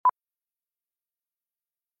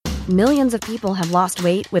Millions of people have lost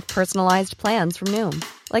weight with personalized plans from Noom.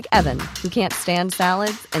 Like Evan, who can't stand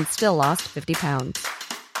salads and still lost 50 pounds.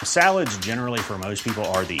 Salads generally for most people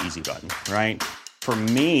are the easy button, right? For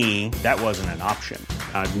me, that wasn't an option.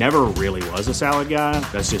 I never really was a salad guy.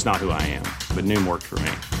 That's just not who I am. But Noom worked for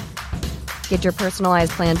me. Get your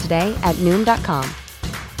personalized plan today at Noom.com.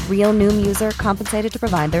 Real Noom user compensated to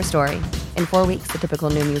provide their story. In 4 weeks, the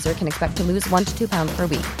typical Noom user can expect to lose 1 to 2 pounds per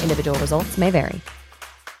week. Individual results may vary.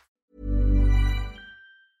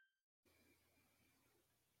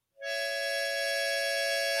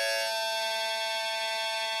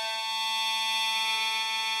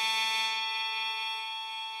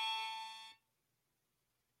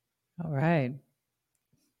 All right.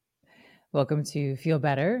 Welcome to Feel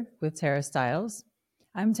Better with Tara Stiles.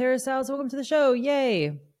 I'm Tara Stiles. Welcome to the show. Yay.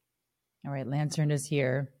 All right. Lantern is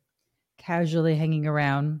here, casually hanging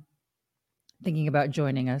around, thinking about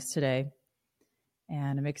joining us today.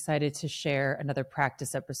 And I'm excited to share another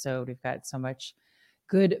practice episode. We've got so much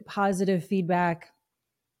good, positive feedback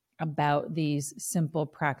about these simple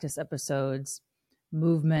practice episodes,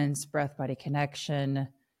 movements, breath body connection,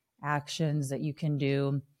 actions that you can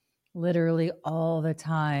do literally all the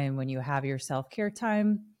time when you have your self-care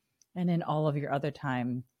time and in all of your other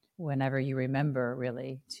time whenever you remember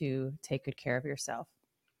really to take good care of yourself.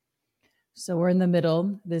 So we're in the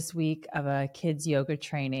middle this week of a kids yoga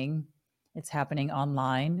training. It's happening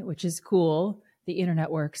online, which is cool. The internet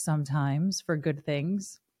works sometimes for good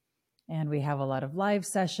things. And we have a lot of live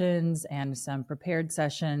sessions and some prepared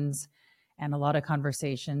sessions and a lot of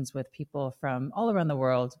conversations with people from all around the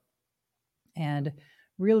world. And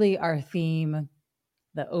really our theme,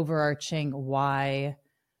 the overarching why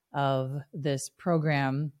of this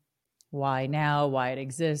program, why now, why it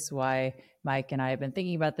exists, why Mike and I have been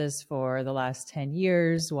thinking about this for the last 10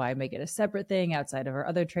 years, why make it a separate thing outside of our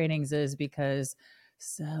other trainings is because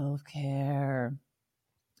self-care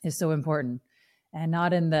is so important. And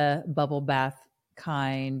not in the bubble bath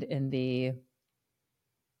kind, in the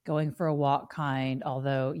going for a walk kind,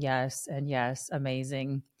 although yes, and yes,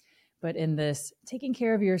 amazing. But in this taking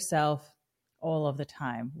care of yourself all of the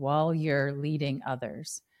time while you're leading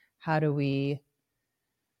others. How do we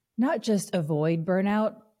not just avoid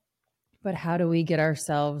burnout, but how do we get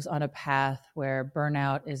ourselves on a path where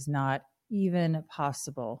burnout is not even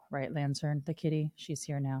possible, right? Lantern, the kitty, she's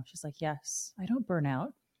here now. She's like, yes, I don't burn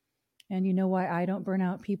out. And you know why I don't burn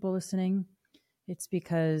out, people listening? It's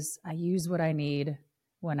because I use what I need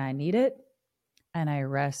when I need it, and I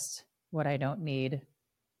rest what I don't need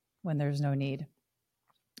when there's no need.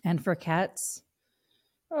 And for cats,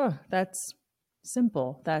 that's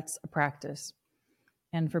simple. That's a practice.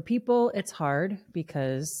 And for people, it's hard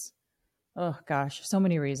because, so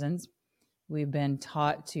many reasons. We've been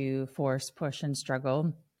taught to force, push, and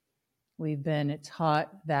struggle. We've been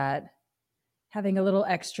taught that having a little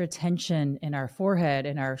extra tension in our forehead,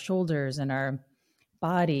 in our shoulders, in our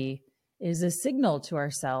body is a signal to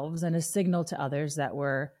ourselves and a signal to others that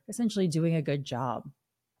we're essentially doing a good job,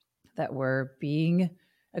 that we're being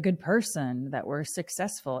a good person, that we're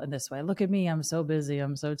successful in this way. Look at me, I'm so busy,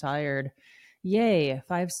 I'm so tired. Yay,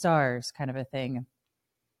 5 stars kind of a thing.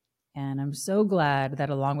 And I'm so glad that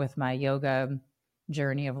along with my yoga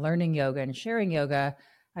journey of learning yoga and sharing yoga,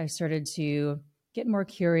 I started to get more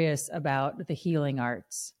curious about the healing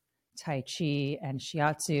arts, Tai Chi and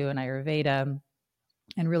Shiatsu and Ayurveda,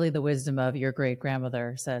 and really the wisdom of your great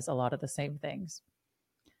grandmother says a lot of the same things.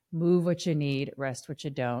 Move what you need, rest what you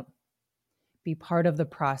don't. Be part of the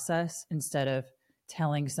process instead of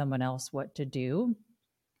telling someone else what to do.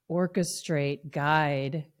 Orchestrate,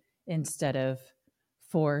 guide instead of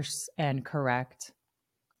force and correct.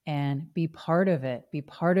 And be part of it. Be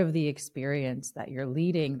part of the experience that you're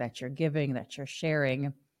leading, that you're giving, that you're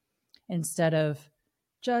sharing, instead of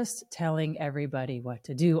just telling everybody what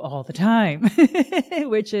to do all the time,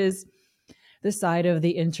 which is the side of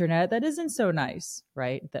the internet that isn't so nice,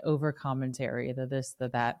 right? The over commentary, the this, the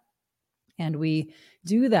that. And we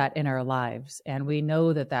do that in our lives. And we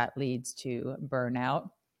know that that leads to burnout.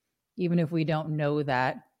 Even if we don't know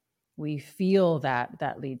that, we feel that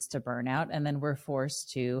that leads to burnout. And then we're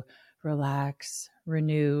forced to relax,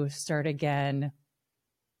 renew, start again.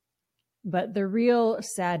 But the real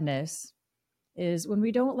sadness is when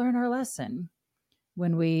we don't learn our lesson,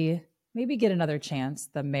 when we maybe get another chance.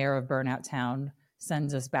 The mayor of Burnout Town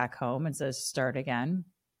sends us back home and says, start again.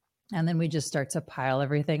 And then we just start to pile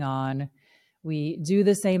everything on. We do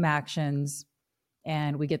the same actions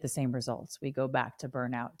and we get the same results. We go back to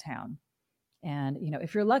Burnout Town. And,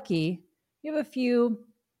 if you're lucky, you have a few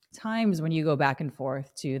times when you go back and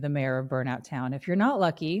forth to the mayor of Burnout Town. If you're not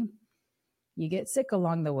lucky, you get sick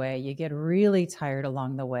along the way, you get really tired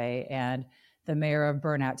along the way, and the mayor of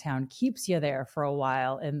Burnout Town keeps you there for a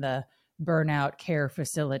while in the burnout care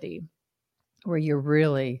facility where you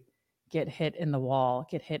really get hit in the wall,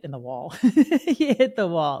 you hit the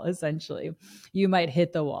wall, essentially. You might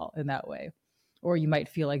hit the wall in that way, or you might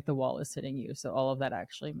feel like the wall is hitting you. So all of that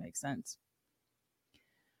actually makes sense.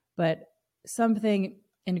 But something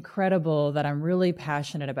incredible that I'm really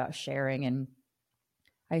passionate about sharing, and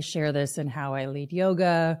I share this in how I lead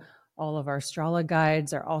yoga. All of our Strala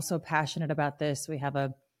guides are also passionate about this. We have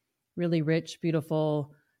a really rich,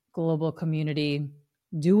 beautiful global community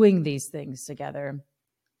doing these things together,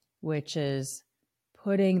 which is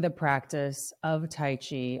putting the practice of Tai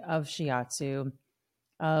Chi, of Shiatsu,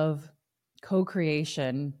 of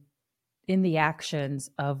co-creation in the actions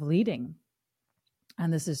of leading.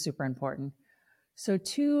 And this is super important. So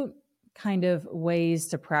 2 kind of ways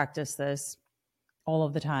to practice this all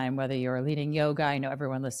of the time, whether you're leading yoga. I know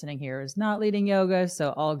everyone listening here is not leading yoga,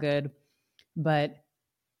 so all good. But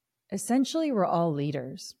essentially, we're all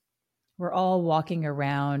leaders. We're all walking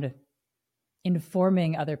around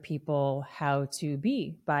informing other people how to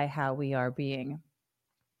be by how we are being.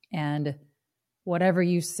 And whatever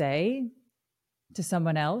you say to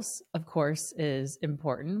someone else, of course, is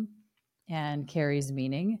important and carries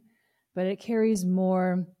meaning, but it carries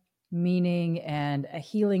more meaning and a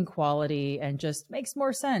healing quality and just makes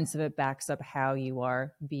more sense if it backs up how you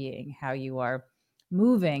are being, how you are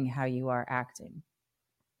moving, how you are acting.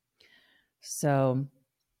 So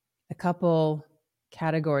a couple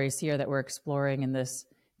categories here that we're exploring in this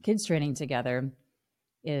kids training together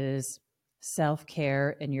is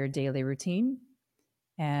self-care in your daily routine,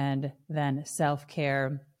 and then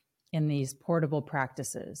self-care in these portable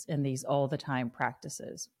practices, in these all the time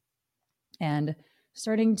practices. And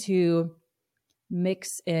starting to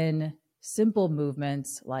mix in simple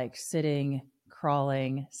movements like sitting,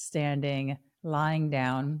 crawling, standing, lying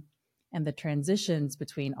down, and the transitions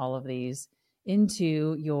between all of these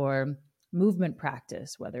into your movement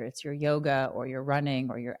practice, whether it's your yoga or your running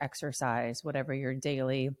or your exercise, whatever your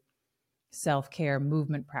daily self-care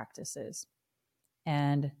movement practices.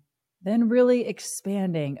 And then really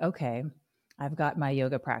expanding, okay, I've got my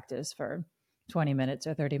yoga practice for 20 minutes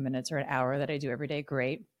or 30 minutes or an hour that I do every day.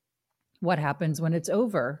 Great. What happens when it's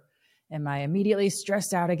over? Am I immediately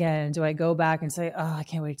stressed out again? Do I go back and say, oh, I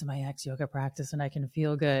can't wait till my next yoga practice and I can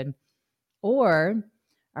feel good? Or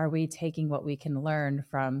are we taking what we can learn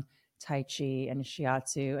from Tai Chi and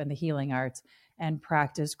Shiatsu and the healing arts and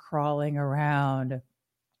practice crawling around,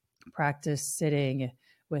 practice sitting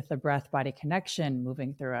with the breath-body connection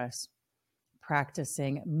moving through us,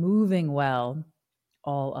 practicing moving well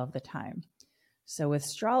all of the time? So with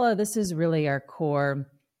Strala, this is really our core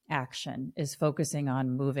action, is focusing on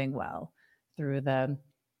moving well through the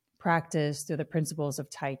practice, through the principles of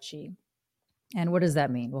Tai Chi. And what does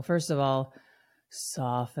that mean? Well, first of all,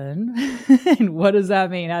 soften. And what does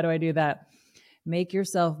that mean? How do I do that? Make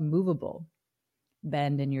yourself movable.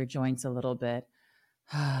 Bend in your joints a little bit.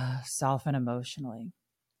 Soften emotionally.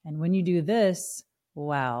 And when you do this,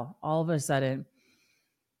 wow, all of a sudden,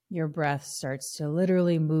 your breath starts to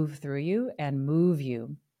literally move through you and move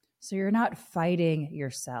you. So you're not fighting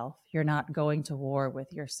yourself. You're not going to war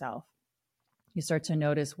with yourself. You start to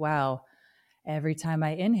notice, wow, every time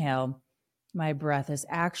I inhale, my breath is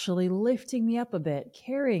actually lifting me up a bit,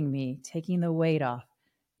 carrying me, taking the weight off,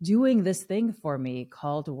 doing this thing for me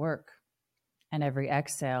called work. And every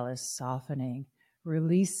exhale is softening,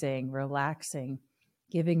 releasing, relaxing,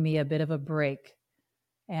 giving me a bit of a break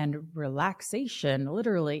and relaxation,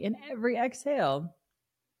 literally, in every exhale.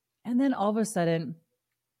 And then all of a sudden,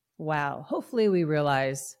 wow, hopefully we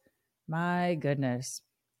realize, my goodness,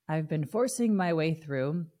 I've been forcing my way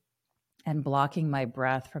through and blocking my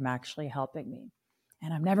breath from actually helping me.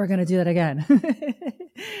 And I'm never going to do that again.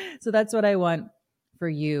 So that's what I want for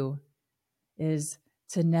you, is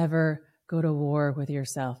to never go to war with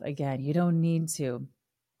yourself again. You don't need to.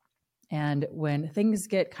 And when things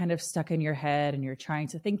get kind of stuck in your head and you're trying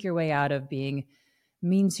to think your way out of being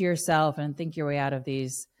mean to yourself and think your way out of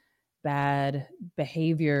these bad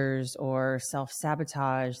behaviors or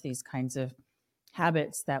self-sabotage, these kinds of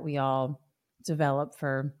habits that we all develop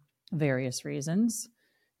for various reasons,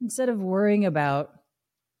 instead of worrying about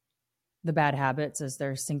the bad habits as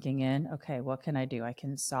they're sinking in, okay, what can I do? I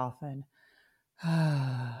can soften.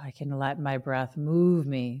 I can let my breath move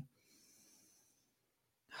me.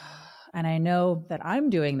 And I know that I'm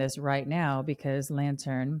doing this right now because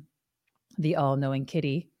Lantern, the all-knowing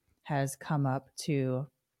kitty, has come up to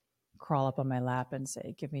crawl up on my lap and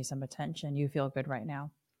say, give me some attention. You feel good right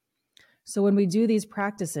now. So when we do these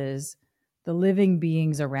practices, the living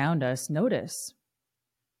beings around us notice.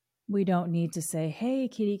 We don't need to say, hey,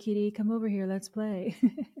 kitty, kitty, come over here, let's play.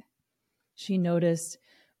 She noticed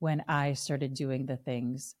when I started doing the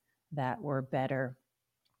things that were better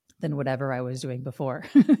than whatever I was doing before.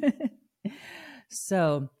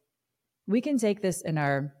 So we can take this in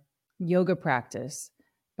our yoga practice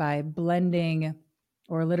by blending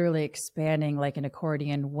or literally expanding like an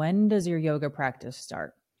accordion. When does your yoga practice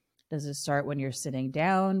start? Does it start when you're sitting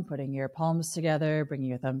down, putting your palms together, bringing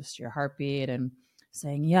your thumbs to your heartbeat and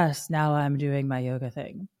saying, yes, now I'm doing my yoga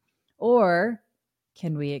thing? Or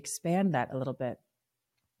can we expand that a little bit?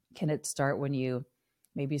 Can it start when you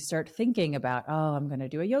maybe start thinking about, oh, I'm going to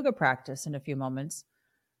do a yoga practice in a few moments?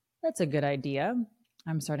 That's a good idea.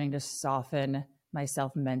 I'm starting to soften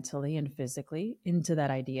myself mentally and physically into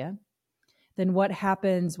that idea. Then what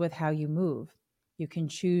happens with how you move? You can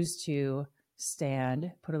choose to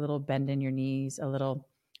stand, put a little bend in your knees, a little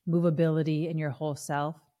movability in your whole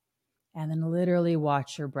self, and then literally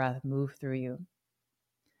watch your breath move through you.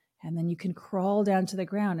 And then you can crawl down to the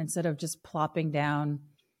ground instead of just plopping down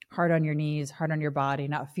hard on your knees, hard on your body,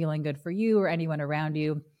 not feeling good for you or anyone around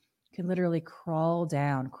you. You can literally crawl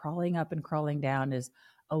down. Crawling up and crawling down is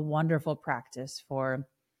a wonderful practice for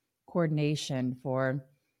coordination, for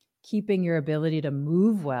keeping your ability to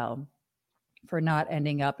move well, for not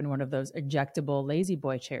ending up in one of those ejectable lazy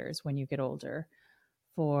boy chairs when you get older,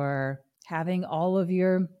 for having all of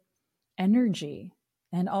your energy,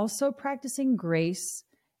 and also practicing grace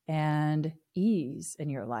and ease in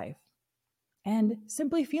your life, and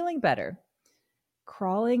simply feeling better.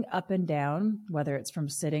 Crawling up and down, whether it's from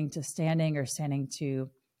sitting to standing or standing to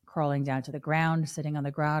crawling down to the ground, sitting on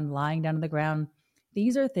the ground, lying down on the ground,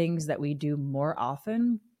 these are things that we do more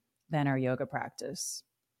often than our yoga practice,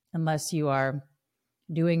 unless you are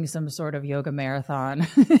doing some sort of yoga marathon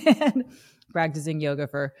and practicing yoga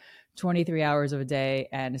for 23 hours of a day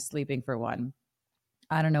and sleeping for one.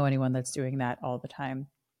 I don't know anyone that's doing that all the time.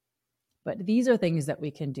 But these are things that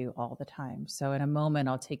we can do all the time. So in a moment,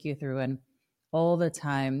 I'll take you through an all the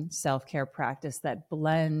time self-care practice that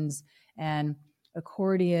blends and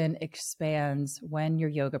accordion expands when your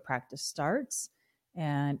yoga practice starts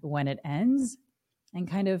and when it ends, and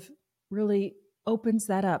kind of really opens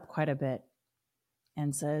that up quite a bit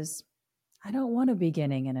and says, I don't want a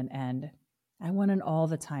beginning and an end. I want an all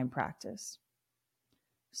the time practice.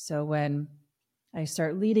 So when I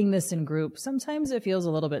start leading this in groups, sometimes it feels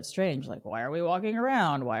a little bit strange. Like, why are we walking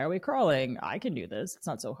around? Why are we crawling? I can do this. It's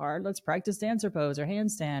not so hard. Let's practice dancer pose or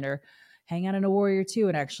handstand or hang out in a warrior two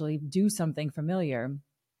and actually do something familiar.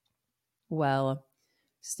 Well,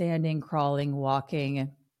 standing, crawling,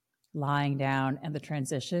 walking, lying down, and the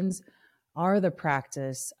transitions are the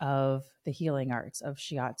practice of the healing arts, of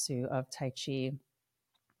shiatsu, of tai chi.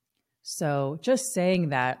 So just saying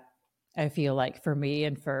that, I feel like for me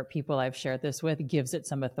and for people I've shared this with, gives it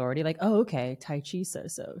some authority. Like, oh, okay, Tai Chi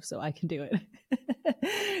says so I can do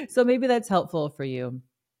it. So maybe that's helpful for you.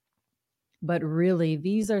 But really,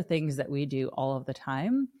 these are things that we do all of the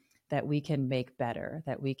time that we can make better,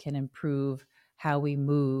 that we can improve how we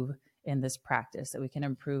move in this practice, that we can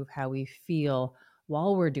improve how we feel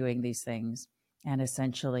while we're doing these things, and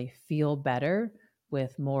essentially feel better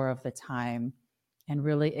with more of the time and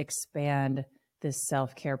really expand this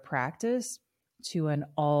self-care practice to an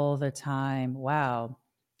all the time. Wow,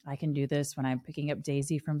 I can do this when I'm picking up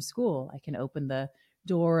Daisy from school. I can open the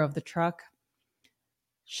door of the truck,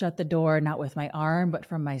 shut the door, not with my arm, but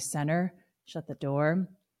from my center, shut the door,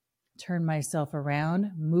 turn myself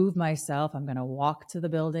around, move myself. I'm going to walk to the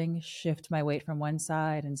building, shift my weight from one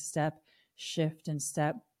side and step, shift and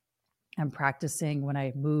step. I'm practicing when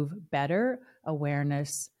I move better,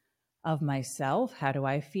 awareness of myself. How do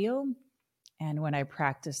I feel? And when I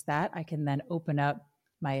practice that, I can then open up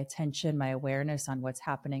my attention, my awareness on what's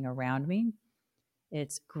happening around me.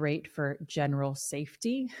 It's great for general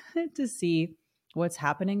safety to see what's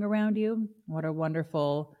happening around you. What a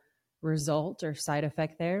wonderful result or side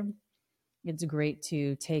effect there. It's great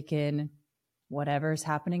to take in whatever's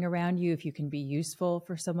happening around you. If you can be useful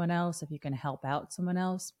for someone else, if you can help out someone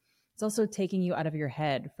else. It's also taking you out of your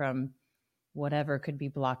head from whatever could be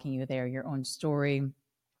blocking you there, your own story,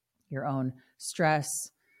 your own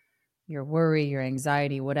stress, your worry, your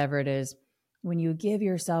anxiety, whatever it is. When you give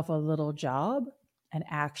yourself a little job, an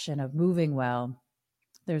action of moving well,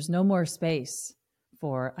 there's no more space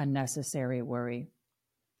for unnecessary worry.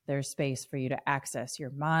 There's space for you to access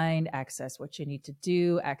your mind, access what you need to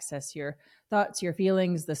do, access your thoughts, your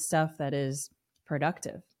feelings, the stuff that is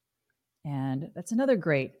productive. And that's another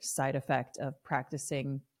great side effect of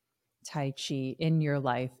practicing Tai Chi in your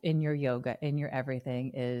life, in your yoga, in your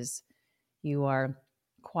everything, is you are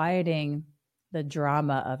quieting the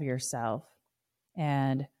drama of yourself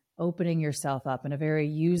and opening yourself up in a very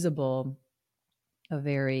usable, a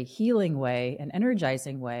very healing way, an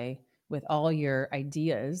energizing way with all your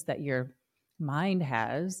ideas that your mind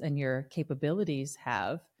has and your capabilities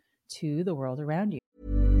have to the world around you.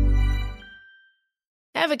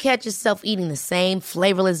 Ever catch yourself eating the same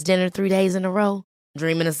flavorless dinner 3 days in a row?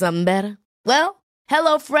 Dreaming of something better? Well,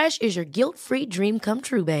 HelloFresh is your guilt-free dream come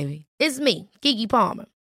true, baby. It's me, Keke Palmer.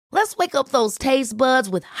 Let's wake up those taste buds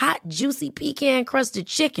with hot, juicy pecan-crusted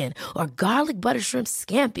chicken or garlic butter shrimp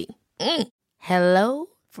scampi. Hello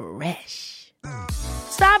Fresh.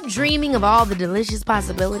 Stop dreaming of all the delicious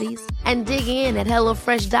possibilities and dig in at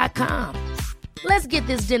HelloFresh.com. Let's get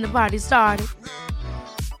this dinner party started.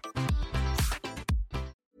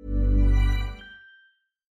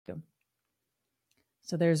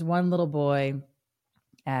 So there's one little boy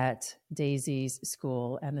at Daisy's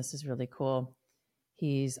school, and this is really cool.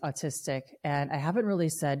 He's autistic, and I haven't really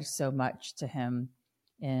said so much to him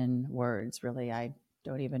in words, really. I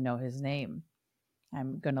don't even know his name.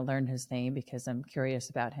 I'm going to learn his name because I'm curious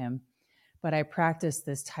about him. But I practice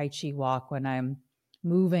this Tai Chi walk when I'm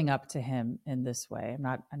moving up to him in this way. I'm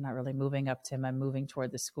not really moving up to him. I'm moving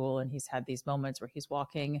toward the school, and he's had these moments where he's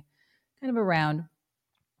walking kind of around,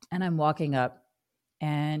 and I'm walking up.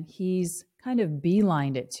 And he's kind of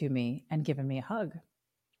beelined it to me and given me a hug.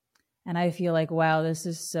 And I feel like, wow, this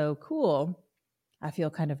is so cool. I feel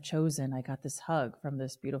kind of chosen. I got this hug from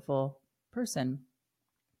this beautiful person.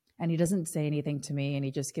 And he doesn't say anything to me, and he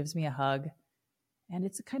just gives me a hug. And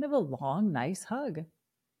it's kind of a long, nice hug.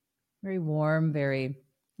 Very warm, very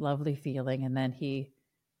lovely feeling. And then he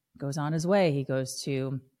goes on his way. He goes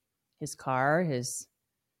to his car. His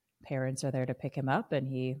parents are there to pick him up, and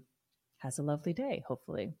he has a lovely day,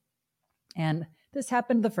 hopefully. And this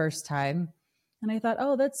happened the first time. And I thought,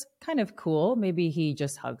 oh, that's kind of cool. Maybe he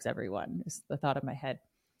just hugs everyone, is the thought in my head.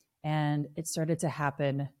 And it started to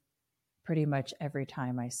happen pretty much every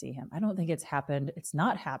time I see him. I don't think it's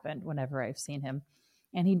not happened whenever I've seen him.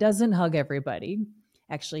 And he doesn't hug everybody.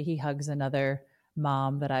 Actually, he hugs another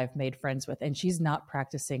mom that I've made friends with. And she's not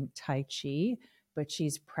practicing Tai Chi, but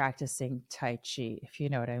she's practicing Tai Chi, if you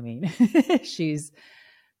know what I mean. She's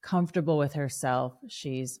comfortable with herself.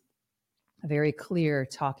 She's very clear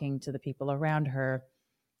talking to the people around her.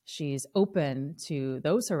 She's open to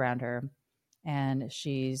those around her, and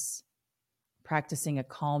she's practicing a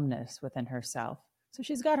calmness within herself. So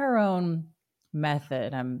she's got her own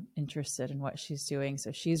method. I'm interested in what she's doing.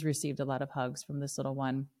 So she's received a lot of hugs from this little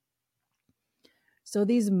one. So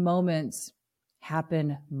these moments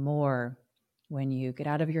happen more when you get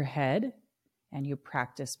out of your head and you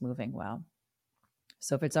practice moving well.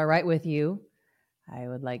 So if it's all right with you, I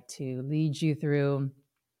would like to lead you through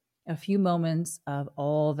a few moments of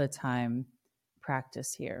all the time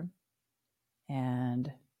practice here. And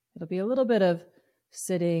it'll be a little bit of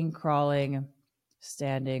sitting, crawling,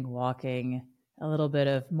 standing, walking, a little bit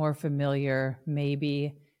of more familiar,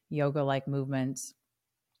 maybe yoga-like movements,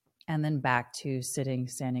 and then back to sitting,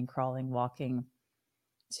 standing, crawling, walking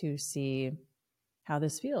to see how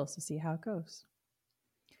this feels, to see how it goes.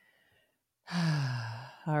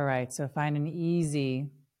 All right, so find an easy,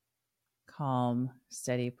 calm,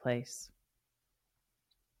 steady place.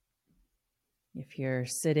 If you're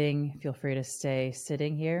sitting, feel free to stay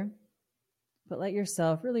sitting here, but let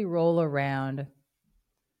yourself really roll around.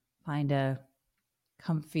 Find a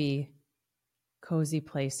comfy, cozy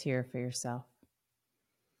place here for yourself.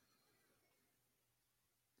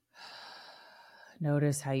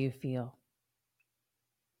 Notice how you feel.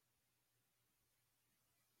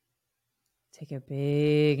 Take a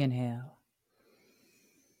big inhale.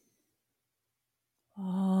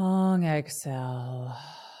 Long exhale.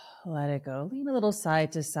 Let it go. Lean a little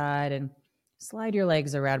side to side and slide your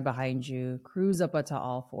legs around behind you. Cruise up onto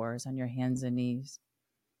all fours on your hands and knees.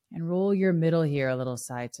 And roll your middle here a little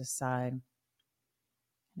side to side. And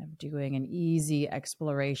I'm doing an easy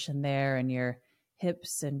exploration there in your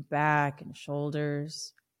hips and back and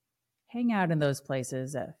shoulders. Hang out in those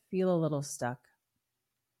places that feel a little stuck.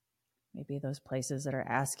 Maybe those places that are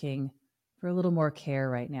asking for a little more care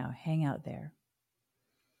right now. Hang out there.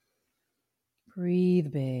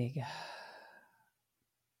 Breathe big.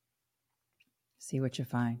 See what you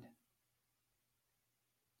find.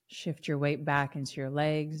 Shift your weight back into your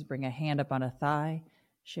legs. Bring a hand up on a thigh.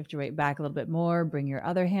 Shift your weight back a little bit more. Bring your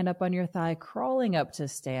other hand up on your thigh, crawling up to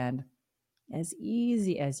stand as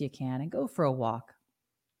easy as you can, and go for a walk.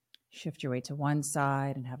 Shift your weight to one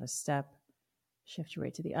side and have a step. Shift your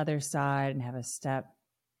weight to the other side and have a step.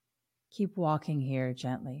 Keep walking here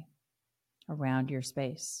gently around your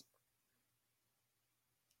space.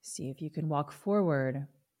 See if you can walk forward,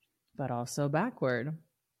 but also backward.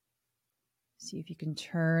 See if you can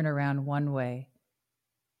turn around one way.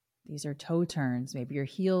 These are toe turns. Maybe your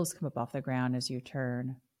heels come up off the ground as you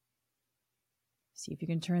turn. See if you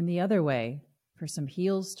can turn the other way for some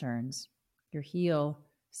heels turns. Your heel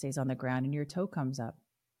stays on the ground and your toe comes up.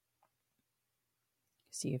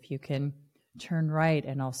 See if you can turn right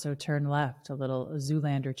and also turn left. A little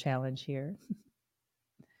Zoolander challenge here.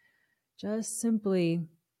 Just simply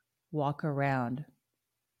walk around.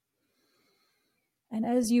 And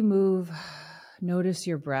as you move, notice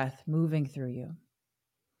your breath moving through you.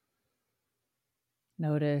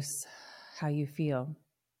 Notice how you feel.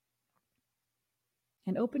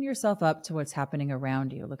 And open yourself up to what's happening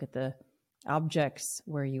around you. Look at the objects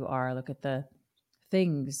where you are. Look at the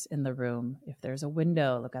things in the room. If there's a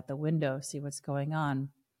window, look at the window, see what's going on.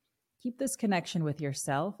 Keep this connection with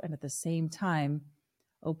yourself, and at the same time,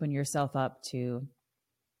 open yourself up to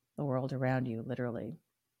the world around you, literally.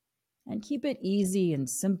 And keep it easy and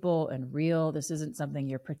simple and real. This isn't something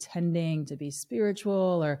you're pretending to be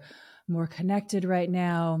spiritual or more connected right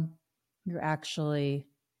now. You're actually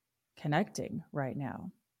connecting right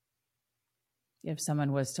now. If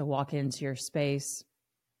someone was to walk into your space,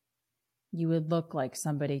 you would look like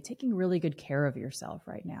somebody taking really good care of yourself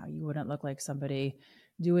right now. You wouldn't look like somebody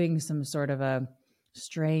doing some sort of a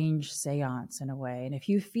strange seance in a way. And if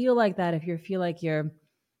you feel like that, if you feel like you're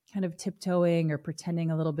kind of tiptoeing or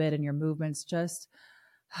pretending a little bit in your movements, just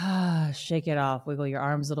shake it off, wiggle your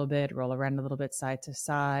arms a little bit, roll around a little bit side to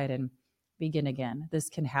side, and begin again. This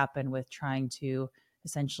can happen with trying to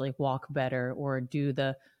essentially walk better or do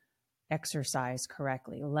the exercise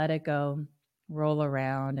correctly. Let it go, roll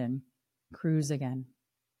around, and cruise again.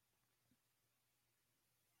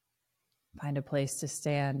 Find a place to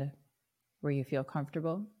stand where you feel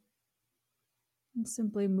comfortable. And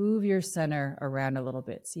simply move your center around a little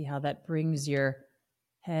bit. See how that brings your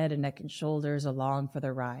head and neck and shoulders along for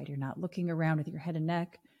the ride. You're not looking around with your head and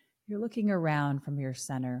neck. You're looking around from your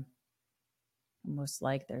center. Almost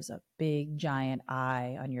like there's a big giant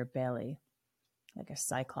eye on your belly, like a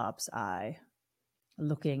cyclops eye,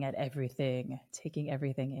 looking at everything, taking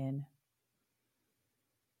everything in.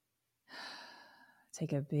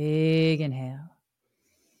 Take a big inhale.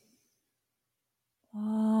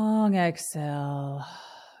 Long exhale.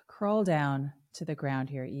 Crawl down to the ground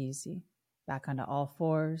here, easy. Back onto all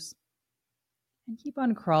fours. And keep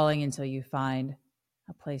on crawling until you find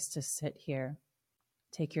a place to sit here.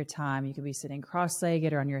 Take your time. You could be sitting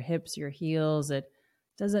cross-legged or on your hips, your heels. It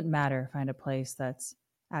doesn't matter. Find a place that's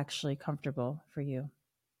actually comfortable for you.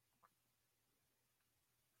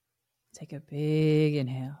 Take a big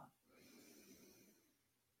inhale.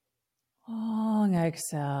 Long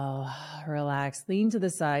exhale. Relax. Lean to the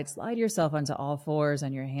side. Slide yourself onto all fours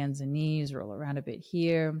on your hands and knees. Roll around a bit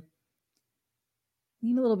here.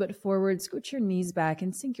 Lean a little bit forward. Scooch your knees back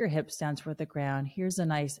and sink your hips down toward the ground. Here's a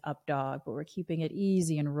nice up dog, but we're keeping it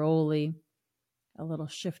easy and rolly. A little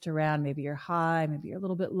shift around. Maybe you're high. Maybe you're a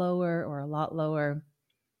little bit lower or a lot lower.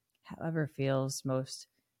 However feels most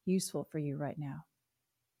useful for you right now.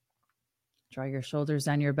 Draw your shoulders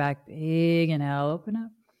down your back. Big inhale. Open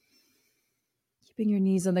up. Keeping your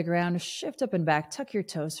knees on the ground, shift up and back, tuck your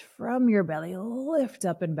toes from your belly, lift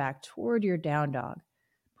up and back toward your down dog.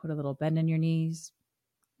 Put a little bend in your knees.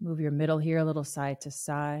 Move your middle here a little side to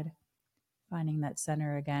side, finding that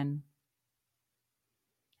center again.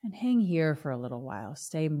 And hang here for a little while.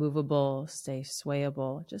 Stay movable, stay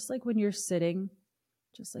swayable, just like when you're sitting,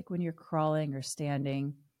 just like when you're crawling or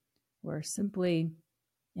standing. We're simply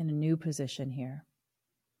in a new position here.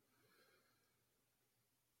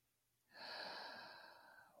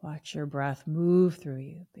 Watch your breath move through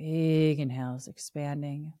you. Big inhales,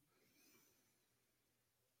 expanding.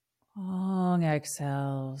 Long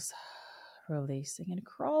exhales, releasing. And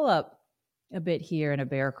crawl up a bit here in a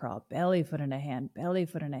bear crawl. Belly foot in a hand, belly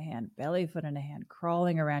foot in a hand, belly foot in a hand.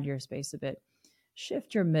 Crawling around your space a bit.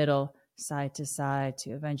 Shift your middle side to side to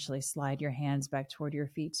eventually slide your hands back toward your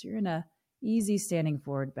feet. So you're in a easy standing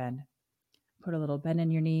forward bend. Put a little bend in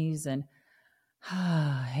your knees and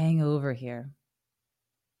hang over here.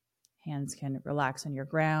 Hands can relax on your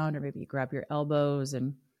ground, or maybe you grab your elbows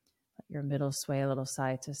and let your middle sway a little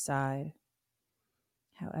side to side.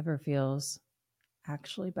 However feels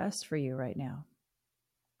actually best for you right now.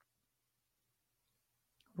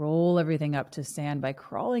 Roll everything up to stand by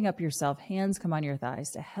crawling up yourself. Hands come on your thighs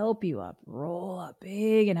to help you up. Roll up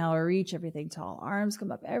big and how reach everything tall. Arms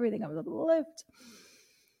come up, everything up, lift.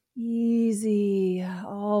 Easy,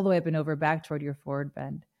 all the way up and over, back toward your forward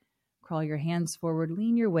bend. Crawl your hands forward,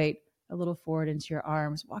 lean your weight a little forward into your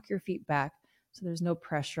arms, walk your feet back so there's no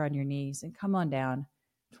pressure on your knees, and come on down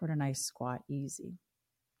toward a nice squat, easy.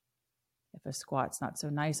 If a squat's not so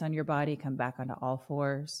nice on your body, come back onto all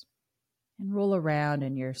fours and roll around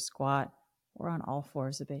in your squat or on all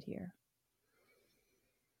fours a bit here.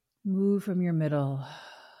 Move from your middle.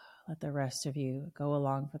 Let the rest of you go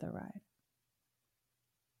along for the ride.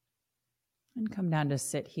 And come down to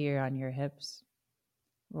sit here on your hips.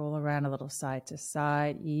 Roll around a little side to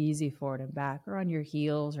side, easy forward and back, or on your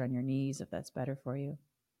heels or on your knees if that's better for you.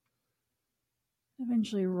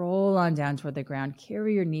 Eventually roll on down toward the ground.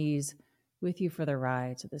 Carry your knees with you for the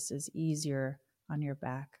ride so this is easier on your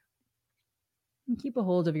back. And keep a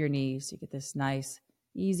hold of your knees so you get this nice,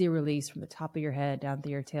 easy release from the top of your head down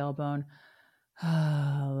through your tailbone.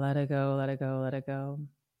 Let it go, let it go, let it go.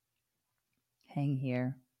 Hang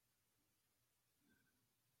here.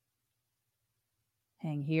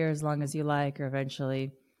 Hang here as long as you like, or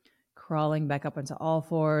eventually crawling back up onto all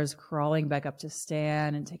fours, crawling back up to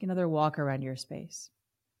stand, and take another walk around your space.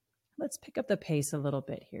 Let's pick up the pace a little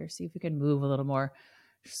bit here. See if we can move a little more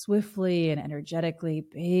swiftly and energetically.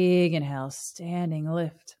 Big inhale, standing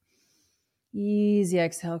lift. Easy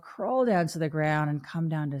exhale, crawl down to the ground and come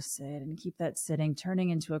down to sit. And keep that sitting, turning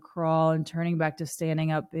into a crawl and turning back to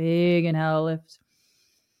standing up. Big inhale, lift.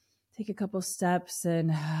 Take a couple steps and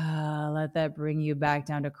let that bring you back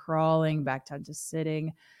down to crawling, back down to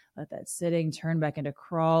sitting. Let that sitting turn back into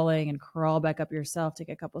crawling and crawl back up yourself. Take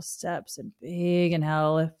a couple steps and big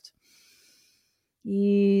inhale, lift.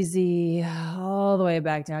 Easy, all the way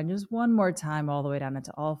back down. Just one more time, all the way down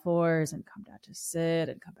into all fours and come down to sit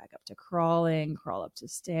and come back up to crawling, crawl up to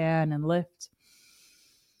stand and lift.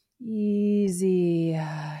 Easy,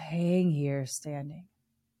 hang here, standing.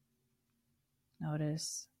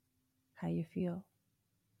 Notice how you feel.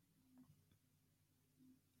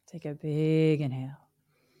 Take a big inhale.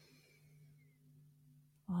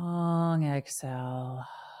 Long exhale.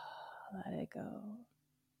 Let it go.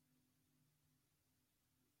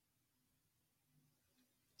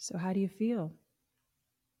 So how do you feel?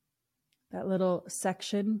 That little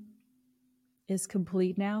section is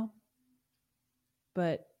complete now,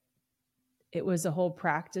 but it was a whole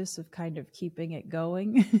practice of kind of keeping it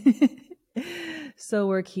going. So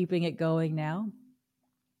we're keeping it going now.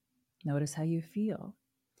 Notice how you feel.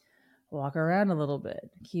 Walk around a little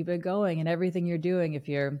bit. Keep it going in everything you're doing. If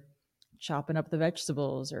you're chopping up the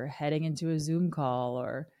vegetables or heading into a Zoom call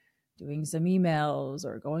or doing some emails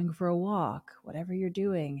or going for a walk, whatever you're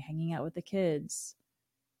doing, hanging out with the kids,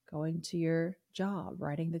 going to your job,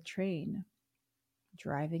 riding the train,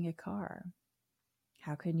 driving a car.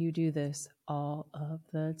 How can you do this all of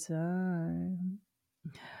the time?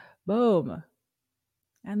 Boom.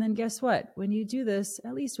 And then guess what? When you do this,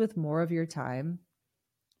 at least with more of your time,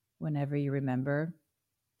 whenever you remember,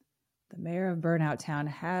 the mayor of Burnout Town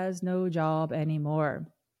has no job anymore.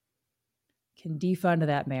 Can defund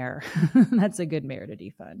that mayor. That's a good mayor to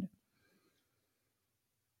defund.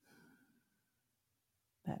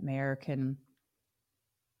 That mayor can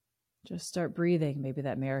just start breathing. Maybe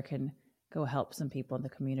that mayor can go help some people in the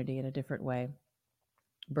community in a different way.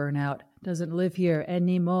 Burnout doesn't live here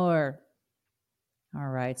anymore. All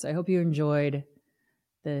right, so I hope you enjoyed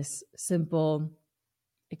this simple,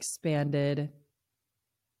 expanded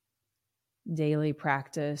daily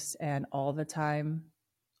practice, and all the time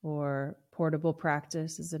or portable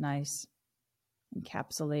practice is a nice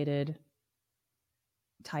encapsulated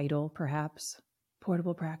title, perhaps.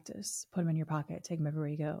 Portable practice. Put them in your pocket. Take them everywhere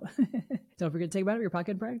you go. Don't forget to take them out of your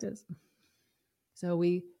pocket and practice. So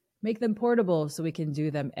we make them portable so we can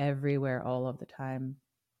do them everywhere all of the time.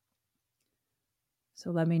 So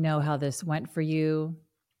let me know how this went for you.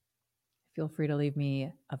 Feel free to leave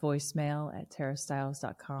me a voicemail at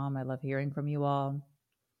tarastyles.com. I love hearing from you all.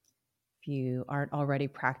 If you aren't already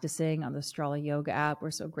practicing on the Strala Yoga app,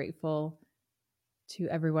 we're so grateful to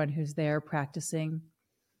everyone who's there practicing.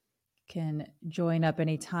 Can join up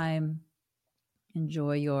anytime.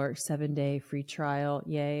 Enjoy your 7-day free trial.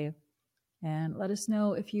 Yay. And let us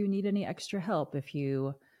know if you need any extra help. If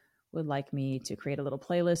you would like me to create a little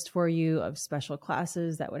playlist for you of special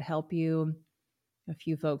classes that would help you. A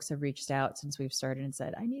few folks have reached out since we've started and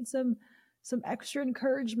said, I need some extra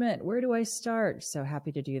encouragement. Where do I start? So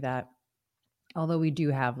happy to do that. Although we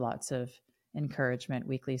do have lots of encouragement,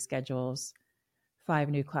 weekly schedules, 5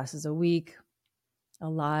 new classes a week, a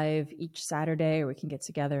live each Saturday where we can get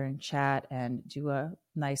together and chat and do a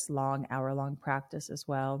nice long hour-long practice as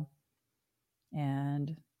well.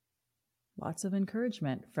 And lots of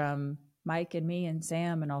encouragement from Mike and me and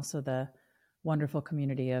Sam, and also the wonderful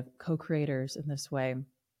community of co-creators in this way.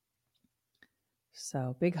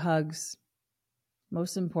 So big hugs.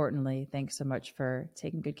 Most importantly, thanks so much for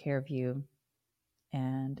taking good care of you,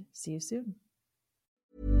 and see you soon.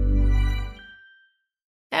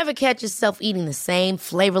 Ever catch yourself eating the same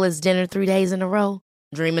flavorless dinner 3 days in a row?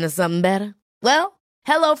 Dreaming of something better? Well,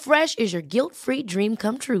 HelloFresh is your guilt-free dream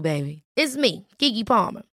come true, baby. It's me, Keke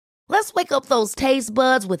Palmer. Let's wake up those taste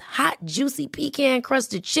buds with hot, juicy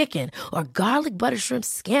pecan-crusted chicken or garlic butter shrimp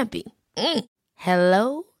scampi.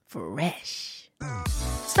 Hello Fresh.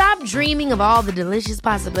 Stop dreaming of all the delicious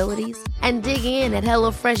possibilities and dig in at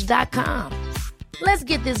HelloFresh.com. Let's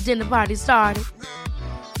get this dinner party started.